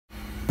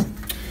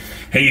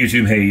Hey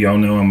YouTube, hey, y'all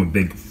know I'm a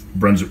big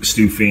Brunswick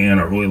stew fan.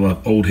 I really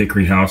love Old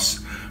Hickory House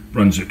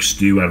Brunswick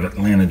stew out of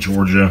Atlanta,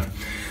 Georgia.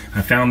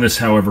 I found this,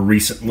 however,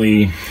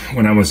 recently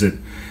when I was at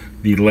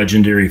the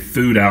legendary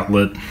food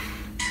outlet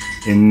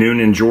in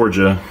Newnan,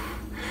 Georgia.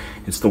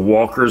 It's the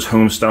Walker's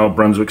Homestyle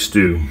Brunswick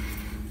Stew.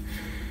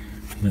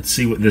 Let's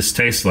see what this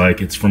tastes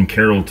like. It's from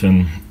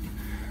Carrollton.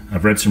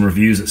 I've read some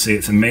reviews that say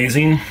it's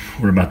amazing.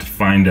 We're about to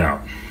find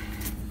out.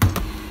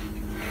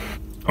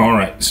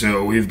 Alright,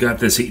 so we've got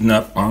this heating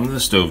up on the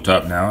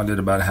stovetop now. I did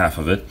about half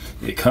of it.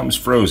 It comes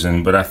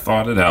frozen, but I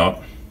thawed it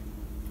out.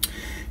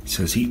 It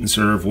says heat and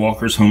serve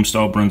Walker's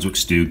Homestyle Brunswick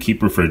Stew,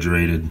 keep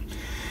refrigerated.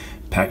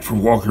 Packed for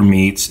Walker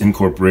Meats,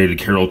 Incorporated,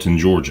 Carrollton,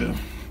 Georgia.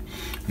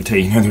 I tell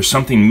you, there's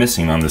something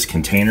missing on this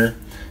container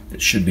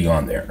that should be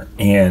on there.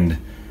 And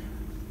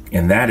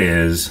that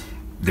is,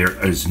 there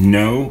is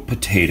no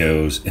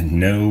potatoes and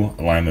no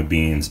lima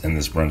beans in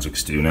this Brunswick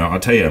stew. Now,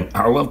 I'll tell you,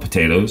 I love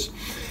potatoes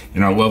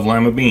and I love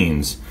lima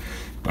beans,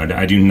 but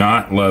I do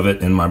not love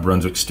it in my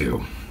Brunswick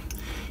stew.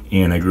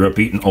 And I grew up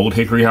eating Old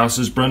Hickory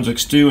House's Brunswick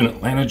stew in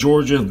Atlanta,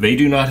 Georgia. They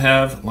do not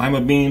have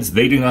lima beans,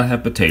 they do not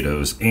have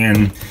potatoes.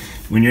 And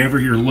whenever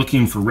you're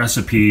looking for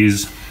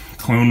recipes,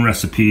 clone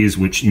recipes,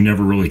 which you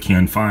never really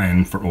can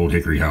find for Old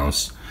Hickory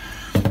House,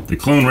 the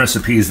clone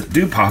recipes that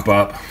do pop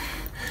up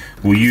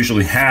will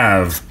usually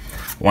have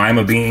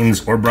lima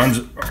beans or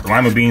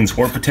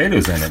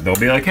potatoes in it. They'll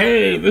be like,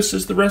 hey, this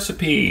is the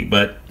recipe.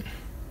 But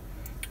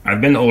I've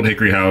been to Old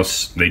Hickory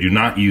House. They do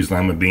not use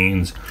lima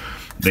beans.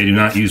 They do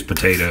not use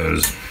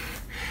potatoes.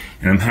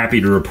 And I'm happy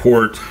to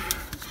report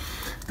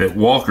that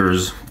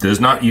Walker's does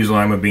not use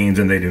lima beans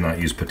and they do not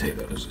use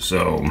potatoes.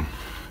 So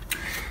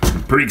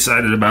I'm pretty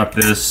excited about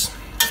this.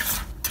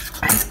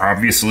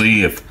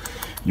 Obviously, if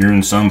you're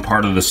in some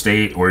part of the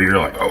state where you're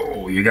like,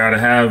 oh, you gotta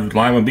have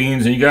lima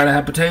beans and you gotta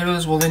have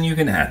potatoes, well, then you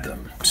can add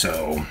them.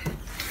 So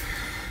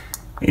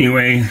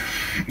anyway,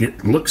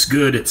 it looks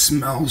good, it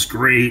smells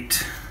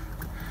great.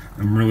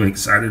 I'm really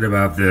excited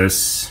about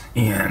this,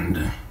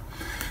 and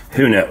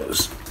who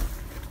knows,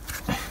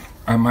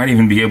 I might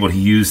even be able to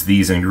use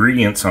these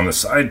ingredients on the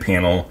side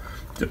panel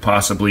to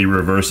possibly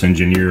reverse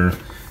engineer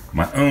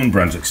my own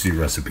Brunswick stew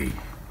recipe.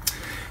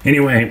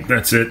 Anyway,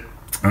 that's it.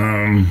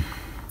 I'm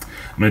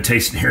going to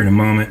taste it here in a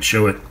moment,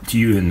 show it to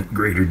you in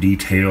greater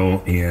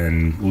detail,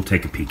 and we'll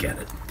take a peek at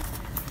it.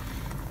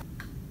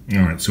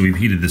 Alright, so we've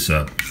heated this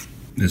up,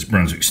 this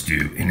Brunswick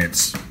stew, and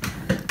it's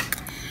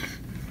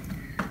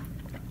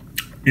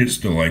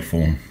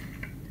delightful.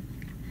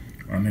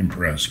 I'm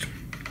impressed.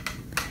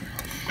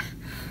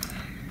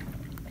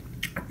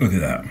 Look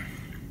at that.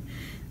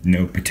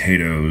 No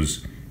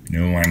potatoes,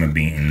 no lima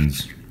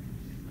beans.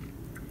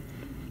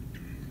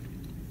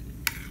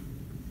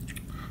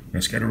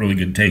 It's got a really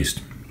good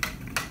taste.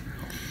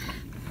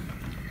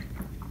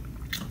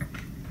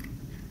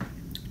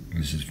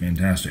 This is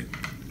fantastic.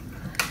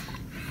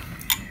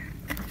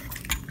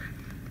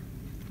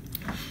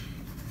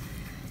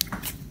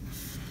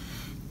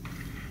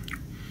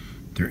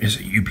 There is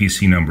a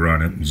UPC number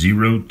on it,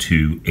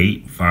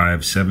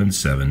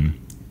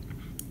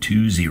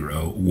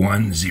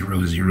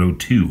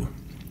 028577201002.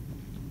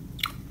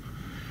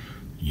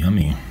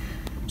 Yummy.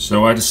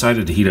 So I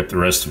decided to heat up the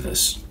rest of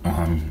this.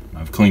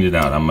 I've cleaned it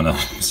out. I'm gonna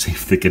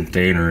save the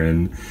container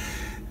and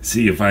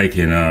see if I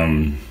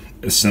can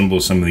assemble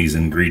some of these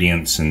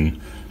ingredients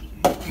and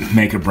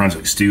make a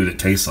Brunswick stew that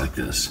tastes like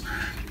this.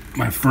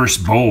 My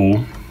first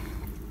bowl,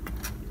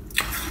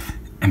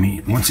 I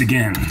mean, once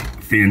again,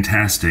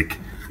 fantastic.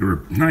 There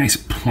were nice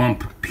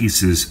plump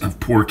pieces of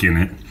pork in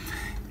it,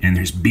 and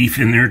there's beef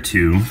in there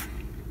too.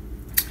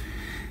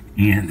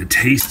 And the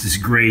taste is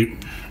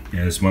great.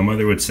 As my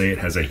mother would say, it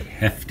has a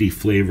hefty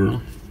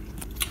flavor.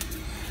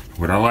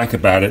 What I like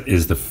about it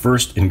is the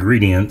first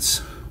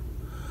ingredients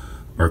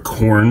are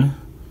corn,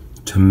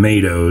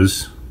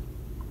 tomatoes,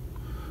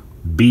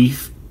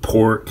 beef,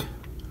 pork,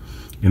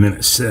 and then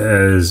it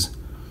says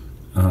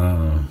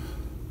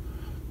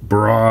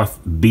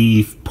broth,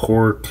 beef,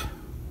 pork,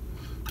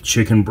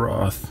 chicken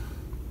broth.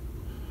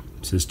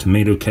 It says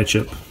tomato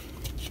ketchup.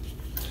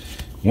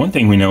 One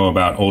thing we know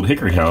about Old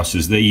Hickory House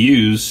is they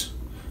use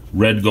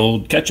red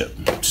gold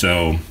ketchup.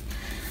 So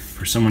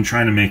for someone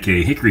trying to make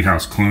a Hickory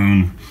House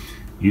clone,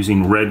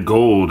 using red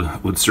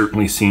gold would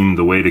certainly seem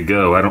the way to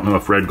go. I don't know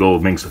if red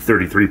gold makes a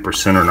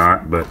 33% or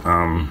not, but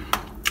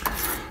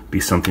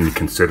be something to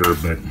consider.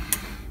 But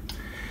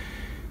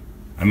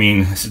I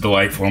mean, this is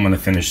delightful. I'm gonna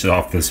finish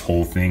off this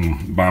whole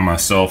thing by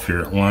myself here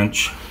at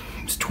lunch.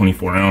 It's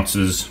 24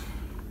 ounces.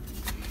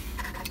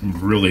 I'm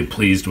really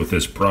pleased with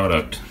this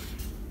product.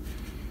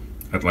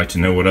 I'd like to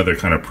know what other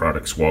kind of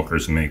products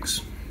Walker's makes.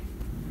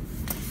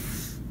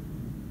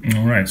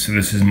 Alright, so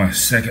this is my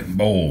second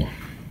bowl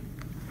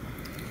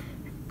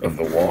of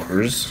the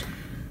Walker's.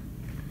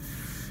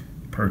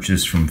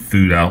 Purchased from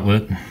Food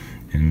Outlet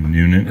in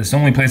Newnan. It's the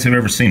only place I've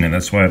ever seen it.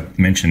 That's why I've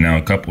mentioned now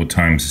a couple of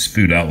times this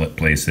Food Outlet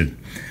place. It's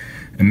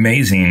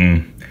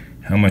amazing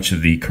how much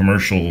of the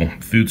commercial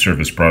food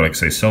service products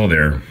they sell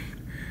there.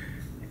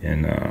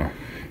 And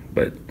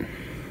but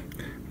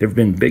there have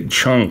been big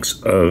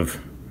chunks of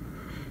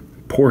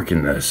pork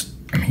in this.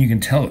 I mean, you can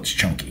tell it's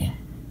chunky.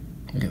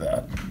 Look at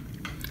that.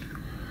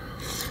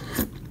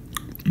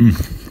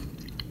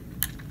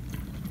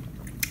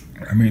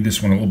 I made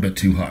this one a little bit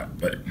too hot,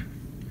 but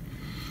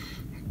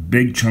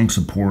big chunks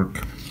of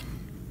pork.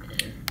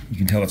 You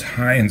can tell it's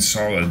high in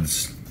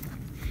solids.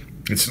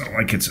 It's not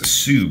like it's a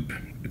soup,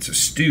 it's a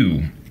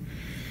stew.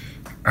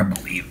 I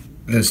believe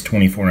this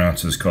 24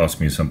 ounces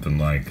cost me something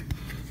like,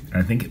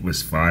 I think it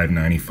was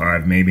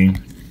 $5.95 maybe.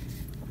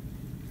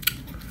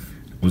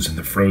 It was in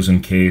the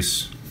frozen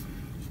case.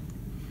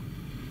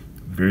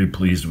 Very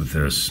pleased with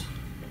this.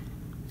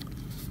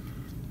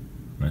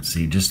 Let's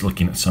see, just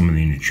looking at some of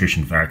the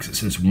nutrition facts, it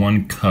says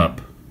 1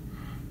 cup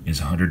is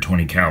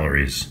 120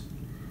 calories.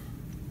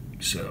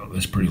 So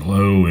that's pretty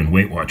low in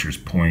Weight Watchers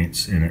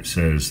points, and it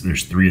says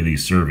there's 3 of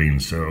these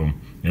servings, so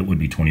it would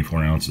be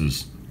 24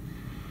 ounces.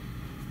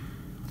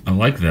 I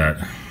like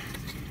that.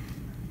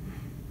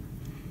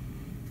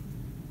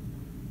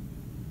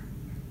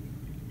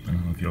 I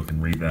don't know if y'all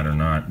can read that or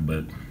not,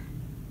 but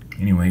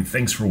anyway,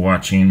 thanks for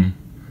watching.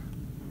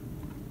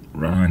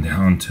 Run on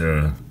down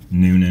to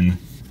Newnan.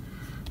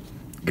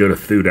 Go to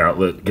Food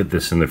Outlet, get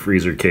this in the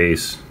freezer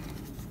case.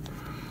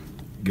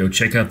 Go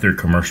check out their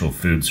commercial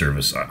food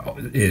service.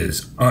 It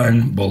is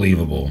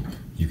unbelievable.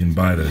 You can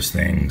buy those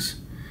things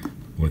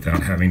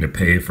without having to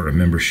pay for a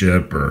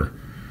membership or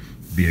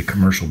be a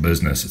commercial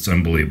business. It's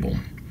unbelievable.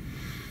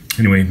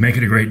 Anyway, make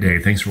it a great day.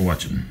 Thanks for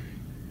watching.